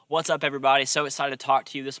What's up, everybody? So excited to talk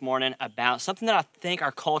to you this morning about something that I think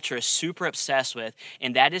our culture is super obsessed with,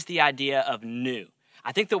 and that is the idea of new.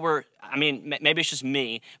 I think that maybe it's just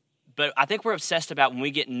me, but I think we're obsessed about when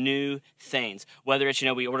we get new things, whether it's,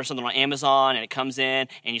 we order something on Amazon and it comes in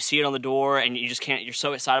and you see it on the door and you just can't, you're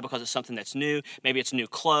so excited because it's something that's new. Maybe it's new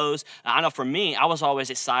clothes. I know for me, I was always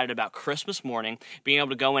excited about Christmas morning, being able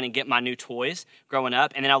to go in and get my new toys growing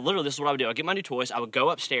up. And then this is what I would do. I'd get my new toys. I would go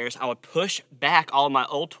upstairs. I would push back all of my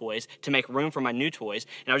old toys to make room for my new toys.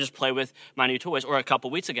 And I would just play with my new toys. Or a couple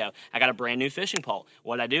weeks ago, I got a brand new fishing pole.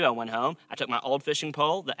 What did I do? I went home. I took my old fishing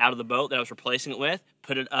pole out of the boat that I was replacing it with,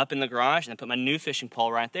 put it up in the garage, and then put my new fishing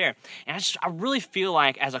pole right there. And I really feel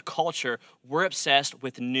like as a culture, we're obsessed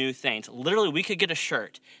with new things. Literally, we could get a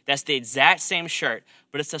shirt that's the exact same shirt,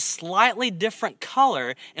 but it's a slightly different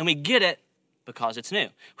color, and we get it because it's new.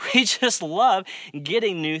 We just love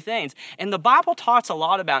getting new things. And the Bible talks a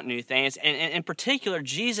lot about new things, and in particular,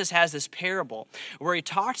 Jesus has this parable where he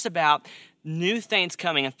talks about new things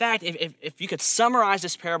coming. In fact, if you could summarize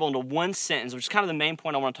this parable into one sentence, which is kind of the main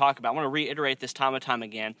point I want to talk about, I want to reiterate this time and time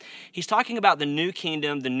again. He's talking about the new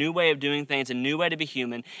kingdom, the new way of doing things, a new way to be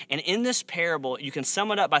human. And in this parable, you can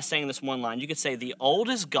sum it up by saying this one line. You could say, the old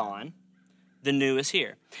is gone, the new is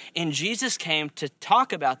here. And Jesus came to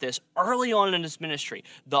talk about this early on in his ministry.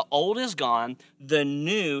 The old is gone, the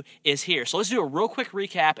new is here. So let's do a real quick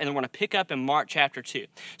recap, and then we're going to pick up in Mark chapter 2.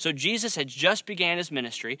 So Jesus had just began his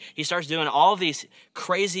ministry. He starts doing all of these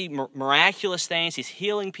crazy, miraculous things. He's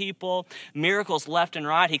healing people, miracles left and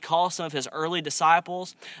right. He calls some of his early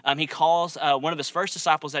disciples. He calls one of his first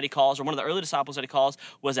disciples that he calls, or one of the early disciples that he calls,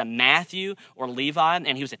 was a Matthew or Levi,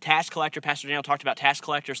 and he was a tax collector. Pastor Daniel talked about tax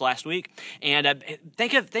collectors last week. And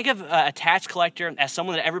think of a tax collector as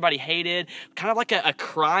someone that everybody hated, kind of like a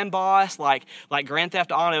crime boss, like Grand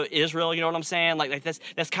Theft Auto Israel. You know what I'm saying? Like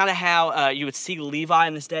that's kind of how you would see Levi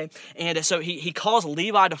in this day. And so he calls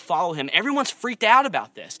Levi to follow him. Everyone's freaked out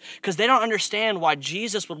about this because they don't understand why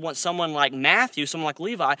Jesus would want someone like Matthew, someone like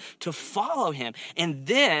Levi, to follow him. And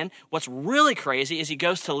then what's really crazy is he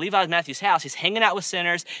goes to Levi and Matthew's house. He's hanging out with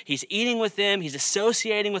sinners. He's eating with them. He's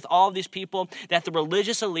associating with all of these people that the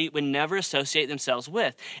religious elite would never associate themselves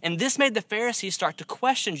with. And this made the Pharisees start to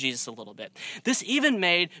question Jesus a little bit. This even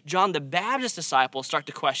made John the Baptist's disciples start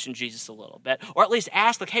to question Jesus a little bit, or at least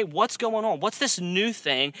ask, like, hey, what's going on? What's this new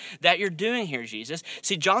thing that you're doing here, Jesus?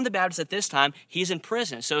 See, John the Baptist at this time, he's in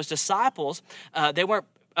prison. So his disciples, they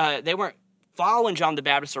weren't following John the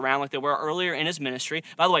Baptist around like they were earlier in his ministry.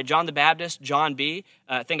 By the way, John the Baptist, John B.,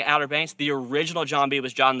 think of Outer Banks. The original John B.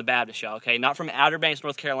 was John the Baptist, y'all, okay? Not from Outer Banks,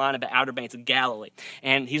 North Carolina, but Outer Banks, Galilee.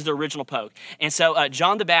 And he's the original pope. And so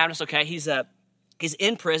John the Baptist, okay, he's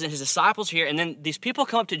in prison, his disciples here, and then these people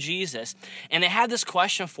come up to Jesus, and they have this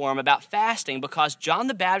question for him about fasting because John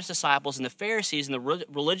the Baptist's disciples and the Pharisees and the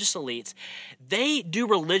religious elites, they do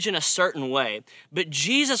religion a certain way, but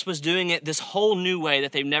Jesus was doing it this whole new way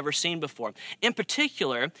that they've never seen before. In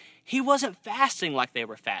particular, he wasn't fasting like they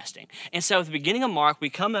were fasting. And so at the beginning of Mark,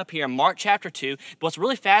 we come up here in Mark chapter 2. But what's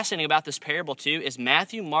really fascinating about this parable too is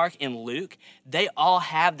Matthew, Mark, and Luke, they all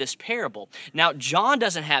have this parable. Now, John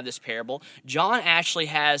doesn't have this parable. John actually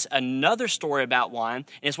has another story about wine,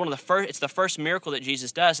 and it's the first miracle that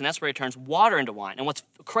Jesus does, and that's where he turns water into wine. And what's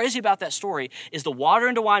crazy about that story is the water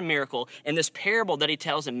into wine miracle and this parable that he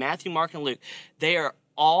tells in Matthew, Mark, and Luke, they are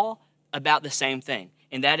all about the same thing,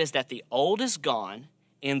 and that is that the old is gone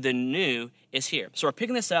and the new is here. So we're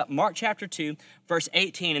picking this up, Mark chapter 2, verse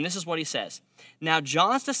 18, and this is what he says. Now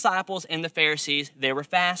John's disciples and the Pharisees, they were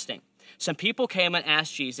fasting. Some people came and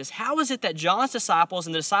asked Jesus, how is it that John's disciples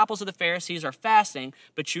and the disciples of the Pharisees are fasting,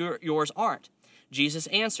 but yours aren't? Jesus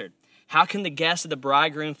answered, how can the guests of the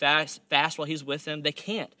bridegroom fast while he's with them? They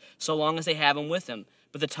can't, so long as they have him with them.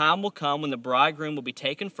 But the time will come when the bridegroom will be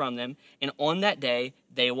taken from them, and on that day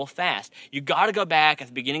they will fast. You got to go back at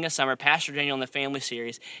the beginning of summer. Pastor Daniel in the family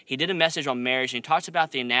series, he did a message on marriage, and he talks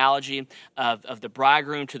about the analogy of the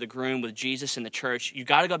bridegroom to the groom with Jesus in the church. You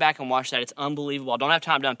got to go back and watch that. It's unbelievable. I don't have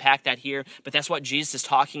time to unpack that here, but that's what Jesus is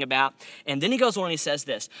talking about. And then he goes on and he says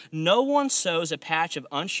this, no one sews a patch of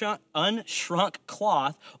unshrunk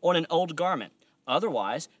cloth on an old garment.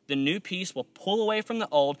 Otherwise, the new piece will pull away from the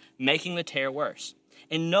old, making the tear worse.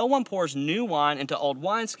 And no one pours new wine into old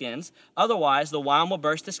wineskins, otherwise the wine will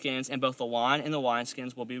burst the skins, and both the wine and the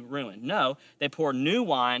wineskins will be ruined. No, they pour new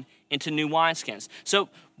wine into new wineskins. So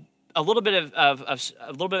a little bit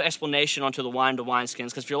of explanation onto the wine to wineskins,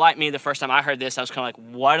 because if you're like me, the first time I heard this, I was kind of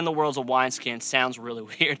like, what in the world's a wineskin? Sounds really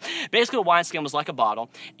weird. Basically, a wineskin was like a bottle,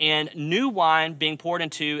 and new wine being poured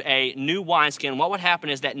into a new wineskin, what would happen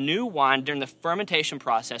is that new wine, during the fermentation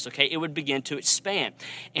process, okay, it would begin to expand,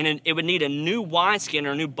 and it would need a new wineskin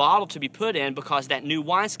or a new bottle to be put in, because that new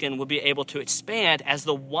wineskin would be able to expand as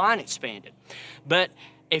the wine expanded. But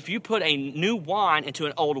if you put a new wine into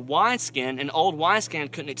an old wineskin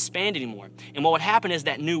couldn't expand anymore. And what would happen is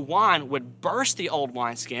that new wine would burst the old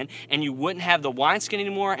wineskin, and you wouldn't have the wineskin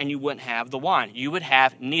anymore, and you wouldn't have the wine. You would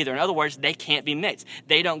have neither. In other words, they can't be mixed.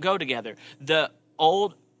 They don't go together. The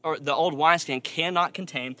old wineskin cannot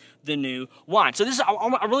contain the new wine. So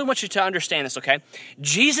I really want you to understand this, okay?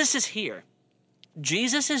 Jesus is here.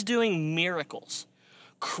 Jesus is doing miracles.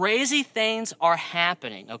 Crazy things are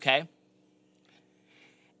happening, okay?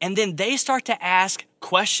 And then they start to ask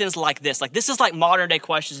questions like this. Like, this is like modern day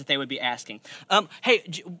questions that they would be asking. Hey,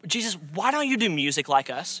 Jesus, why don't you do music like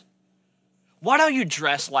us? Why don't you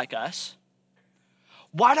dress like us?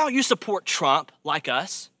 Why don't you support Trump like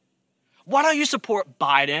us? Why don't you support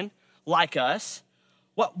Biden like us?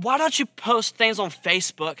 Why don't you post things on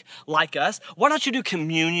Facebook like us? Why don't you do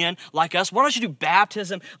communion like us? Why don't you do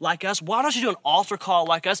baptism like us? Why don't you do an altar call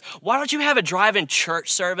like us? Why don't you have a drive-in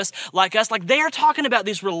church service like us? Like, they are talking about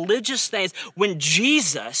these religious things when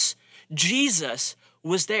Jesus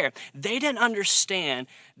was there. They didn't understand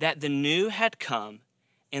that the new had come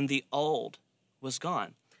and the old was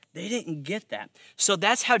gone. They didn't get that. So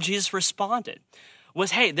that's how Jesus responded,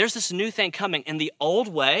 was, hey, there's this new thing coming, and the old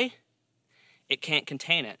way, it can't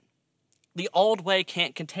contain it. The old way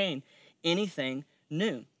can't contain anything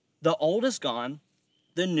new. The old is gone,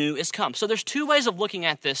 the new is come. So there's two ways of looking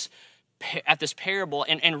at this parable,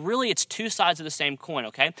 and really it's two sides of the same coin,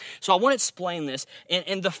 okay? So I want to explain this,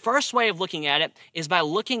 and the first way of looking at it is by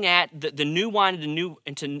looking at the new wine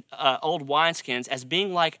into old wineskins as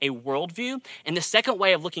being like a worldview, and the second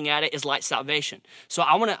way of looking at it is like salvation. So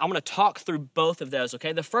I want to talk through both of those,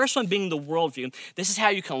 okay? The first one being the worldview. This is how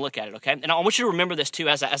you can look at it, okay? And I want you to remember this too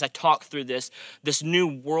as I talk through this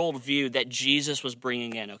new worldview that Jesus was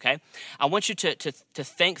bringing in, okay? I want you to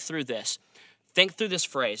think through this. Think through this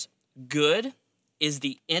phrase. Good is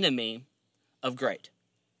the enemy of great.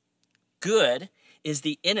 Good is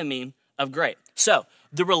the enemy of great. So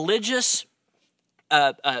the religious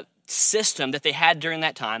system that they had during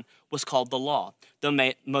that time was called the law,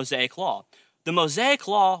 the Mosaic Law. The Mosaic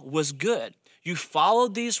Law was good. You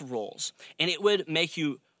followed these rules, and it would make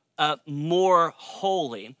you more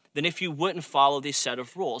holy than if you wouldn't follow these set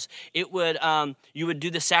of rules. It would you would do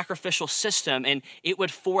the sacrificial system, and it would,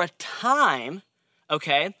 for a time,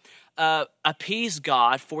 okay, appease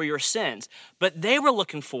God for your sins. But they were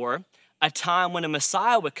looking for a time when a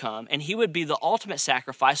Messiah would come, and he would be the ultimate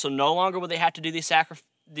sacrifice. So no longer would they have to do the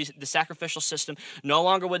sacrificial system. No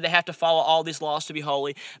longer would they have to follow all these laws to be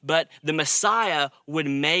holy. But the Messiah would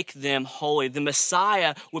make them holy. The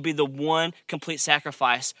Messiah would be the one complete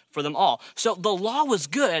sacrifice for them all. So the law was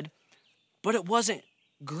good, but it wasn't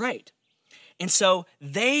great. And so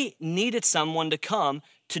they needed someone to come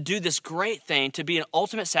to do this great thing, to be an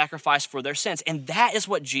ultimate sacrifice for their sins. And that is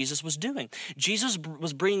what Jesus was doing. Jesus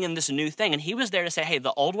was bringing in this new thing, and he was there to say, hey,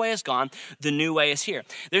 the old way is gone, the new way is here.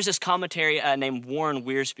 There's this commentary named Warren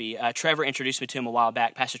Wiersbe. Trevor introduced me to him a while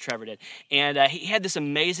back, Pastor Trevor did. And he had this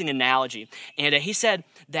amazing analogy. And he said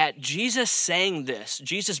that Jesus saying this,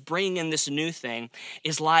 Jesus bringing in this new thing,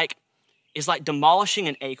 is like demolishing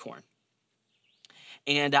an acorn.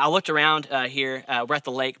 And I looked around here. We're at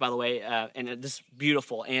the lake, by the way, and this is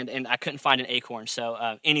beautiful. And I couldn't find an acorn.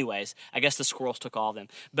 So anyways, I guess the squirrels took all of them.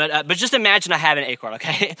 But just imagine I have an acorn,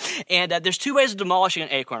 okay? And there's two ways of demolishing an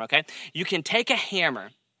acorn, okay? You can take a hammer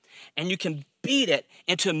and you can beat it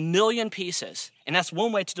into a million pieces. And that's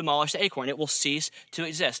one way to demolish the acorn. It will cease to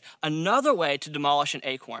exist. Another way to demolish an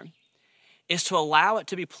acorn is to allow it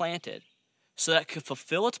to be planted so that it could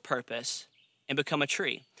fulfill its purpose and become a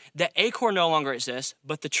tree. The acorn no longer exists,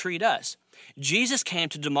 but the tree does. Jesus came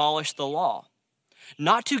to demolish the law,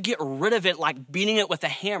 not to get rid of it like beating it with a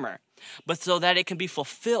hammer, but so that it can be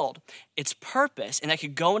fulfilled, its purpose, and that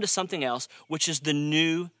could go into something else, which is the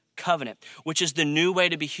new covenant, which is the new way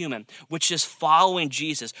to be human, which is following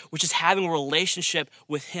Jesus, which is having a relationship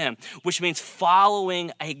with him, which means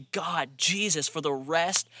following a God, Jesus, for the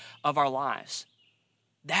rest of our lives.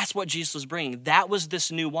 That's what Jesus was bringing. That was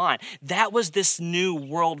this new wine. That was this new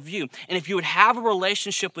worldview. And if you would have a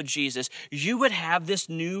relationship with Jesus, you would have this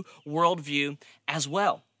new worldview as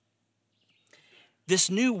well. This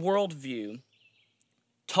new worldview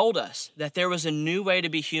told us that there was a new way to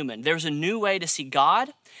be human. There was a new way to see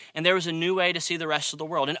God, and there was a new way to see the rest of the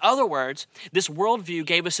world. In other words, this worldview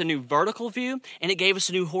gave us a new vertical view, and it gave us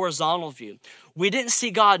a new horizontal view. We didn't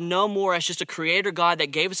see God no more as just a creator God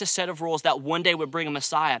that gave us a set of rules that one day would bring a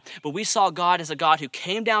Messiah, but we saw God as a God who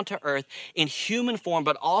came down to earth in human form,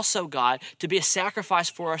 but also God to be a sacrifice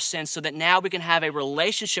for our sins so that now we can have a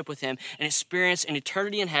relationship with him and experience an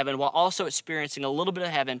eternity in heaven while also experiencing a little bit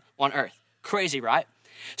of heaven on earth. Crazy, right?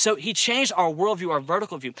 So he changed our worldview, our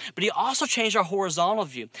vertical view, but he also changed our horizontal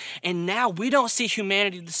view. And now we don't see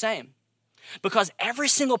humanity the same because every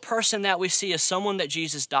single person that we see is someone that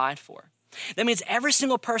Jesus died for. That means every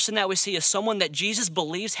single person that we see is someone that Jesus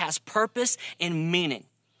believes has purpose and meaning.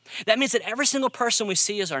 That means that every single person we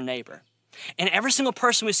see is our neighbor. And every single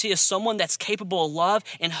person we see is someone that's capable of love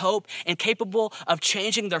and hope and capable of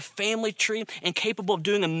changing their family tree and capable of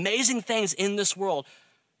doing amazing things in this world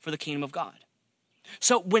for the kingdom of God.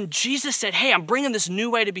 So when Jesus said, hey, I'm bringing this new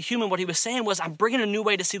way to be human, what he was saying was, I'm bringing a new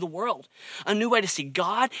way to see the world, a new way to see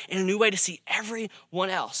God, and a new way to see everyone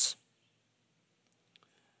else.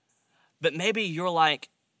 But maybe you're like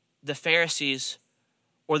the Pharisees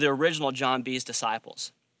or the original John B's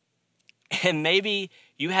disciples. And maybe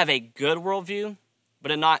you have a good worldview,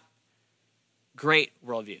 but a not great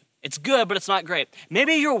worldview. It's good, but it's not great.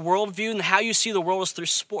 Maybe your worldview and how you see the world is through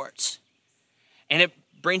sports. And it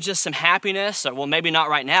brings us some happiness, or well, maybe not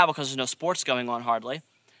right now because there's no sports going on hardly.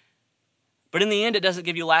 But in the end, it doesn't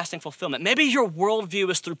give you lasting fulfillment. Maybe your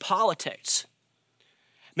worldview is through politics.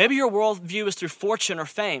 Maybe your worldview is through fortune or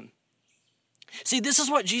fame. See, this is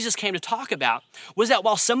what Jesus came to talk about, was that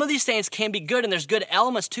while some of these things can be good and there's good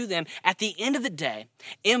elements to them, at the end of the day,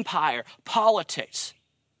 empire, politics,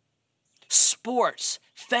 sports,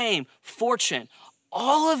 fame, fortune,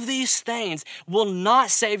 all of these things will not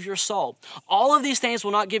save your soul. All of these things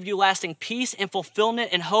will not give you lasting peace and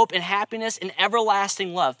fulfillment and hope and happiness and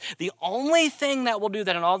everlasting love. The only thing that will do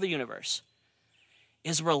that in all the universe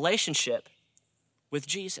is a relationship with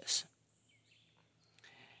Jesus.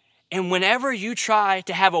 And whenever you try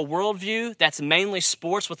to have a worldview that's mainly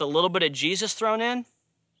sports with a little bit of Jesus thrown in,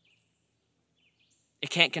 it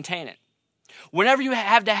can't contain it. Whenever you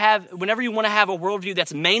want to have a worldview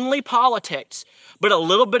that's mainly politics, but a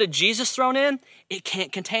little bit of Jesus thrown in, it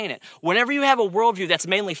can't contain it. Whenever you have a worldview that's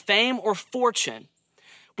mainly fame or fortune,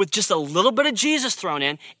 with just a little bit of Jesus thrown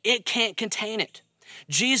in, it can't contain it.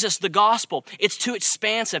 Jesus, the gospel, it's too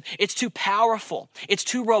expansive, it's too powerful, it's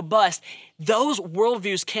too robust. Those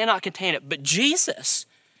worldviews cannot contain it. But Jesus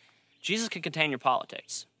can contain your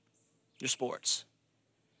politics, your sports,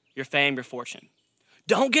 your fame, your fortune.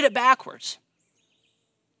 Don't get it backwards.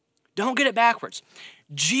 Don't get it backwards.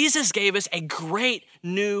 Jesus gave us a great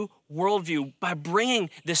new worldview by bringing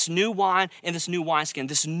this new wine and this new wineskin,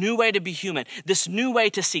 this new way to be human, this new way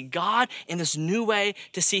to see God, and this new way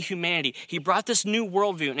to see humanity. He brought this new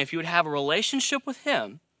worldview, and if you would have a relationship with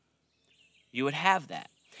him, you would have that.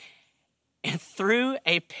 And through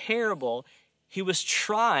a parable, he was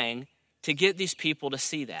trying to get these people to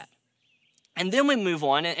see that. And then we move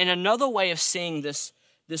on, and another way of seeing this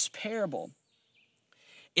parable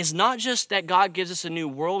is not just that God gives us a new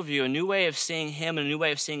worldview, a new way of seeing him, and a new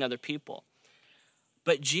way of seeing other people,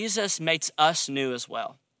 but Jesus makes us new as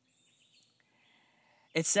well.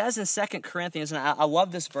 It says in 2 Corinthians, and I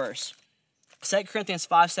love this verse, 2 Corinthians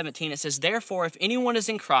 5:17, it says, therefore, if anyone is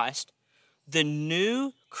in Christ, the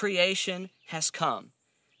new creation has come.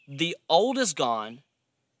 The old is gone,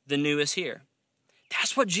 the new is here.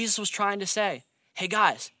 That's what Jesus was trying to say. Hey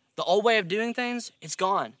guys, the old way of doing things, it's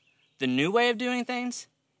gone. The new way of doing things,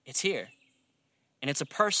 it's here. And it's a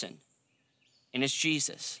person. And it's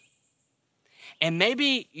Jesus. And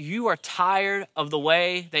maybe you are tired of the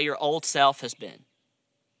way that your old self has been.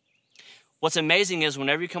 What's amazing is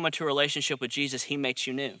whenever you come into a relationship with Jesus, he makes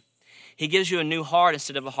you new. He gives you a new heart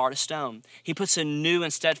instead of a heart of stone. He puts a new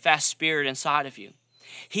and steadfast spirit inside of you.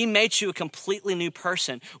 He made you a completely new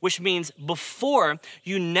person, which means before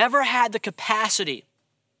you never had the capacity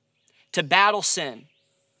to battle sin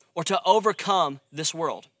or to overcome this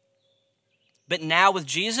world. But now with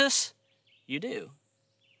Jesus, you do.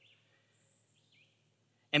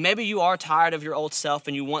 And maybe you are tired of your old self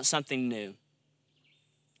and you want something new.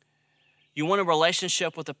 You want a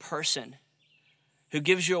relationship with a person who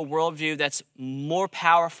gives you a worldview that's more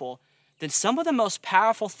powerful than some of the most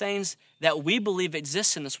powerful things that we believe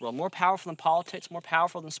exist in this world. More powerful than politics, more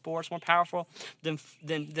powerful than sports, more powerful than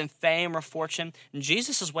fame or fortune. And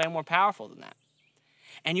Jesus is way more powerful than that.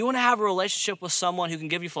 And you want to have a relationship with someone who can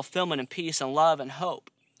give you fulfillment and peace and love and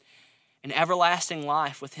hope and everlasting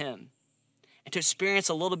life with him, and to experience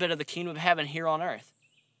a little bit of the kingdom of heaven here on earth.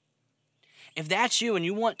 If that's you and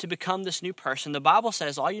you want to become this new person, the Bible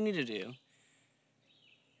says all you need to do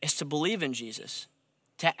is to believe in Jesus,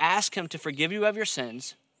 to ask him to forgive you of your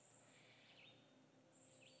sins,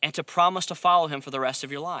 and to promise to follow him for the rest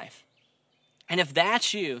of your life. And if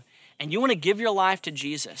that's you, and you want to give your life to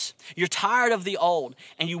Jesus, you're tired of the old,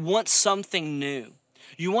 and you want something new.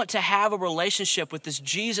 You want to have a relationship with this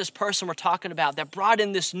Jesus person we're talking about that brought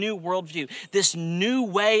in this new worldview, this new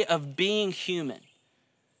way of being human.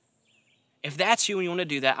 If that's you and you want to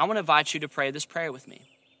do that, I want to invite you to pray this prayer with me.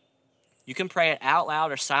 You can pray it out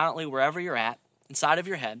loud or silently wherever you're at, inside of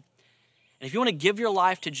your head. And if you want to give your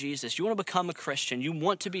life to Jesus, you want to become a Christian, you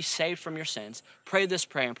want to be saved from your sins, pray this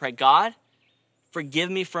prayer and pray, God, forgive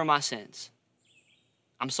me for my sins.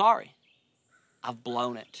 I'm sorry. I've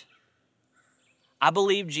blown it. I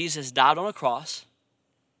believe Jesus died on a cross,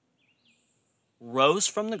 rose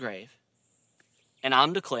from the grave, and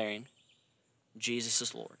I'm declaring Jesus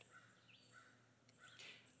is Lord.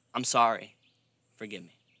 I'm sorry. Forgive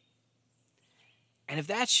me. And if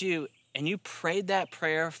that's you, and you prayed that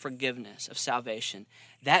prayer of forgiveness, of salvation,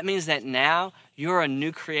 that means that now you're a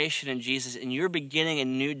new creation in Jesus and you're beginning a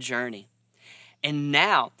new journey. And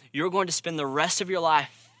now you're going to spend the rest of your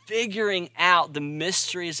life figuring out the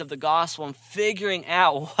mysteries of the gospel and figuring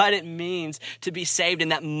out what it means to be saved in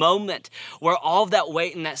that moment where all of that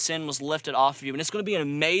weight and that sin was lifted off of you. And it's going to be an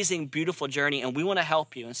amazing, beautiful journey, and we want to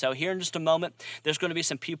help you. And so here in just a moment, there's going to be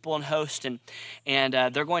some people in host, and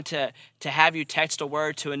they're going to have you text a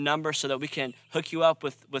word to a number so that we can hook you up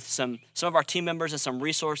with some of our team members and some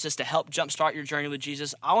resources to help jumpstart your journey with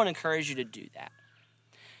Jesus. I want to encourage you to do that.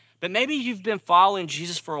 But maybe you've been following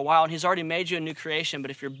Jesus for a while and he's already made you a new creation.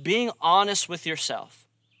 But if you're being honest with yourself,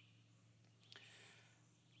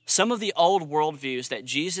 some of the old worldviews that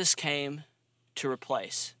Jesus came to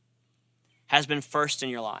replace has been first in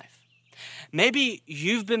your life. Maybe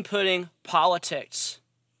you've been putting politics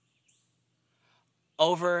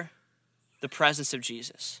over the presence of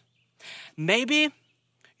Jesus. Maybe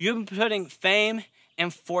you've been putting fame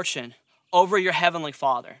and fortune over your heavenly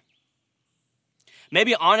Father.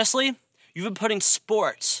 Maybe, honestly, you've been putting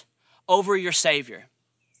sports over your Savior.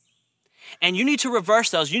 And you need to reverse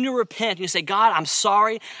those. You need to repent. You say, God, I'm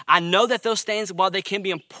sorry. I know that those things, while they can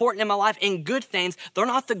be important in my life and good things, they're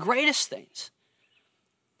not the greatest things.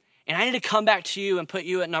 And I need to come back to you and put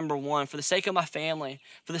you at number one for the sake of my family,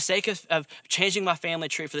 for the sake of changing my family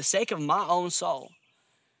tree, for the sake of my own soul.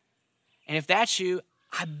 And if that's you,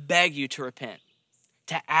 I beg you to repent,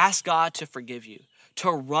 to ask God to forgive you, to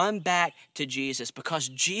run back to Jesus, because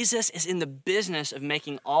Jesus is in the business of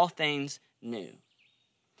making all things new.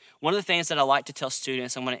 One of the things that I like to tell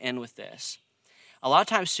students, I'm going to end with this. A lot of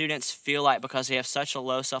times students feel like because they have such a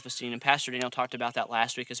low self-esteem, and Pastor Daniel talked about that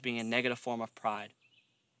last week as being a negative form of pride,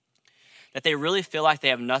 that they really feel like they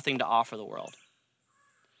have nothing to offer the world.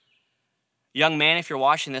 Young man, if you're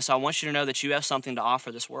watching this, I want you to know that you have something to offer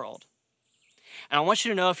this world. And I want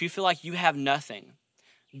you to know if you feel like you have nothing,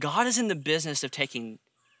 God is in the business of taking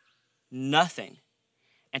nothing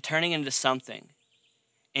and turning it into something,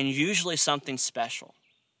 and usually something special.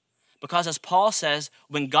 Because as Paul says,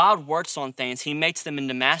 when God works on things, he makes them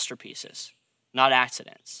into masterpieces, not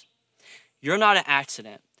accidents. You're not an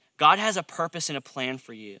accident. God has a purpose and a plan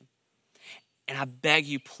for you. And I beg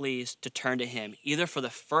you, please, to turn to him, either for the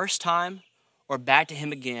first time or back to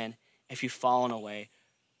him again if you've fallen away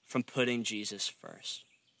from putting Jesus first.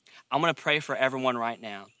 I'm going to pray for everyone right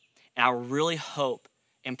now. And I really hope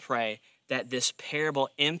and pray that this parable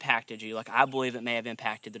impacted you like I believe it may have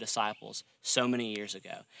impacted the disciples so many years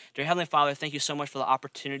ago. Dear Heavenly Father, thank you so much for the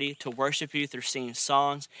opportunity to worship you through singing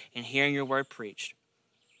songs and hearing your word preached.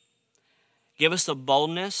 Give us the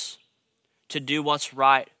boldness to do what's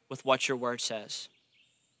right with what your word says,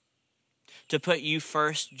 to put you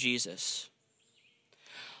first, Jesus.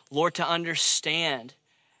 Lord, to understand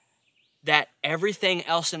that everything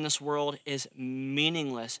else in this world is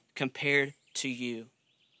meaningless compared to you.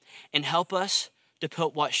 And help us to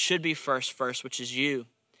put what should be first, which is you,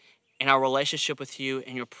 and our relationship with you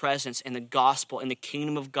and your presence in the gospel and the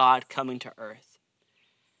kingdom of God coming to earth.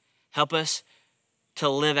 Help us to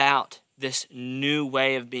live out this new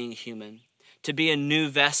way of being human, to be a new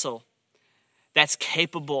vessel that's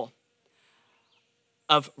capable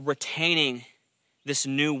of retaining this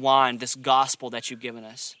new wine, this gospel that you've given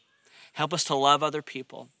us. Help us to love other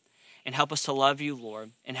people, and help us to love you,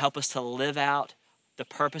 Lord, and help us to live out the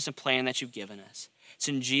purpose and plan that you've given us. It's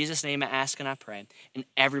in Jesus' name I ask and I pray. And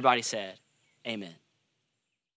everybody said, amen.